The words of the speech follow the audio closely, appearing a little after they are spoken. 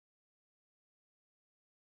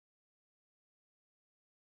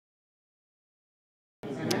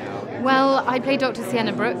Well, I play Dr.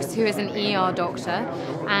 Sienna Brooks, who is an ER doctor,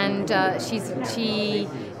 and she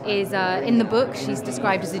is in the book. She's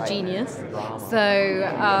described as a genius.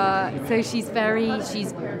 So she's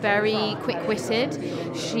very quick-witted.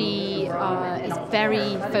 She is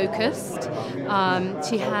very focused.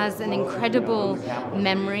 She has an incredible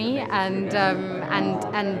memory, and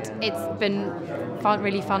it's been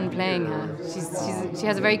really fun playing her. She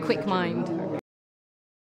has a very quick mind.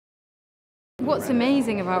 What's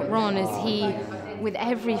amazing about Ron is with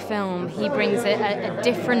every film, he brings a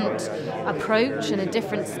different approach and a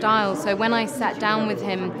different style. So when I sat down with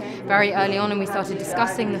him very early on and we started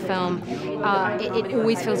discussing the film, it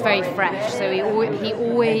always feels very fresh. So he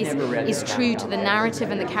always is true to the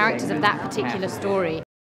narrative and the characters of that particular story.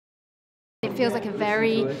 It feels like a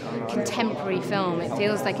very contemporary film. It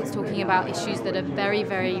feels like it's talking about issues that are very,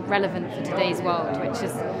 very relevant for today's world, which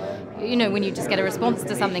is, you know, when you just get a response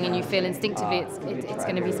to something and you feel instinctively it's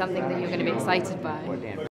going to be something that you're going to be excited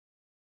by.